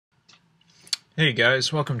Hey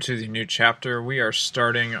guys, welcome to the new chapter. We are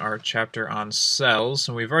starting our chapter on cells,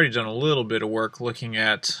 and we've already done a little bit of work looking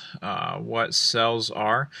at what cells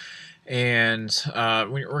are, and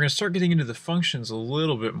we're going to start getting into the functions a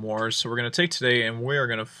little bit more. So we're going to take today and we are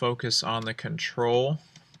going to focus on the control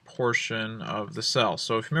portion of the cell.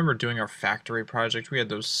 So if you remember doing our factory project, we had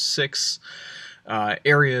those six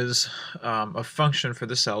areas of function for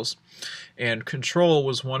the cells, and control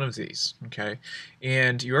was one of these. Okay,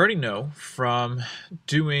 and you already know from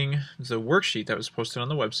doing the worksheet that was posted on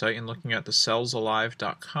the website and looking at the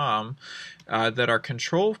cellsalive.com that our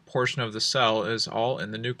control portion of the cell is all in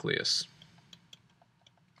the nucleus.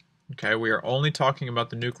 Okay, we are only talking about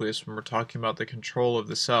the nucleus when we're talking about the control of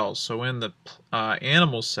the cells. So in the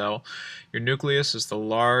animal cell, your nucleus is the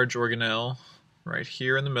large organelle right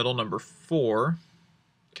here in the middle, number 4.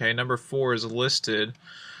 Okay, number 4 is listed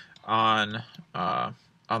on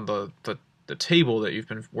the table that you've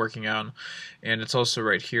been working on, and it's also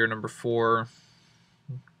right here, number 4.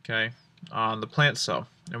 Okay, on the plant cell.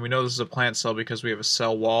 And we know this is a plant cell because we have a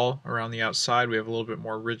cell wall around the outside. We have a little bit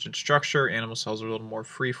more rigid structure. Animal cells are a little more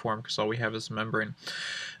free-form because all we have is a membrane.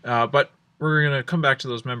 But we're going to come back to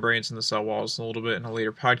those membranes and the cell walls a little bit in a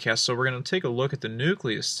later podcast. So we're going to take a look at the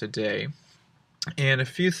nucleus today. And a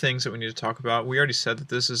few things that we need to talk about. We already said that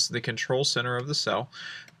this is the control center of the cell.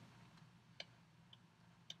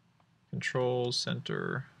 Control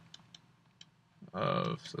center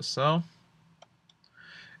of the cell.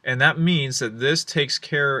 And that means that this takes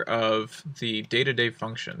care of the day-to-day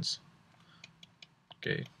functions.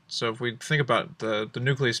 Okay, so if we think about the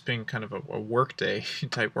nucleus being kind of a workday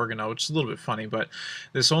type organelle, which is a little bit funny, but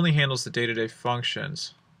this only handles the day-to-day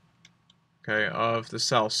functions, okay, of the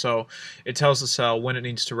cell. So it tells the cell when it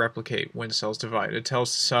needs to replicate, when cells divide. It tells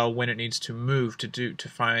the cell when it needs to move to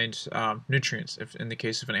find nutrients, if in the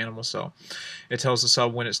case of an animal cell. It tells the cell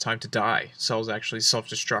when it's time to die. Cells actually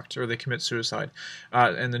self-destruct or they commit suicide.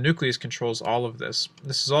 And the nucleus controls all of this.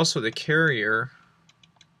 This is also the carrier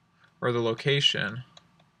or the location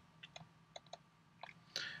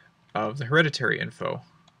of the hereditary info.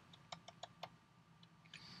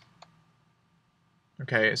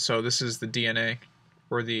 Okay, so this is the DNA,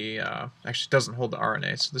 or the, actually doesn't hold the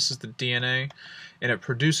RNA, so this is the DNA, and it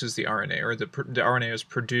produces the RNA, or the RNA is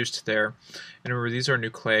produced there. And remember, these are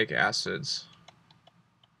nucleic acids.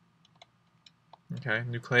 Okay,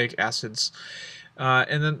 nucleic acids.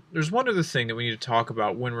 And then there's one other thing that we need to talk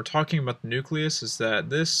about when we're talking about the nucleus, is that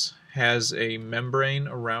this has a membrane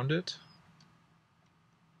around it,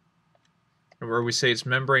 where we say it's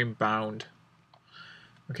membrane bound.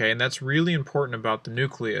 Okay, and that's really important about the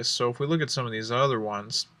nucleus. So if we look at some of these other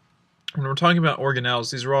ones, when we're talking about organelles,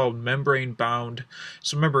 these are all membrane bound.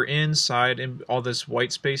 So remember, inside in all this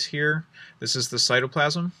white space here, this is the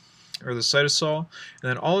cytoplasm or the cytosol, and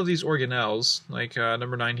then all of these organelles, like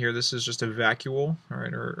number 9 here, this is just a vacuole, all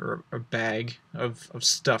right, or a bag of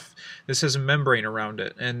stuff. This has a membrane around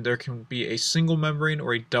it, and there can be a single membrane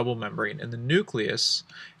or a double membrane, and the nucleus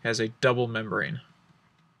has a double membrane.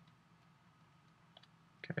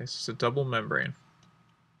 Okay, so it's a double membrane.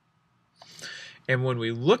 And when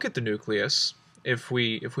we look at the nucleus, if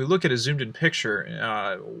we look at a zoomed in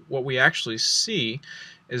picture, what we actually see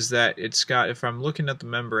is that it's got, if I'm looking at the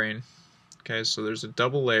membrane, okay, so there's a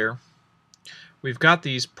double layer. We've got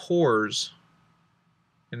these pores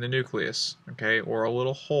in the nucleus, okay, or a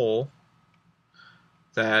little hole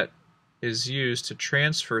that is used to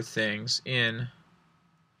transfer things in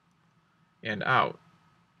and out.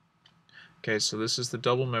 Okay, so this is the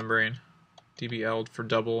double membrane, DBL for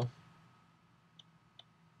double.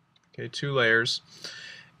 Okay, 2 layers,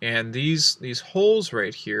 and these holes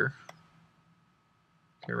right here,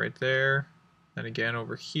 okay, right there, and again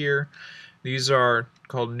over here, these are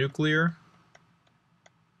called nuclear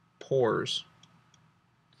pores.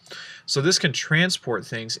 So this can transport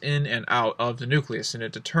things in and out of the nucleus, and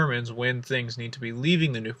it determines when things need to be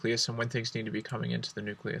leaving the nucleus and when things need to be coming into the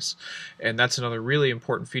nucleus. And that's another really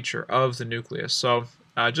important feature of the nucleus. So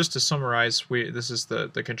just to summarize, this is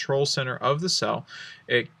the control center of the cell.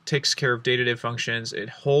 It takes care of day-to-day functions. It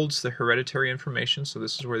holds the hereditary information, so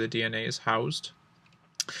this is where the DNA is housed.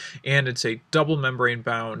 And it's a double membrane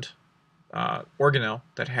bound organelle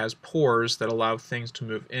that has pores that allow things to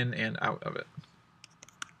move in and out of it.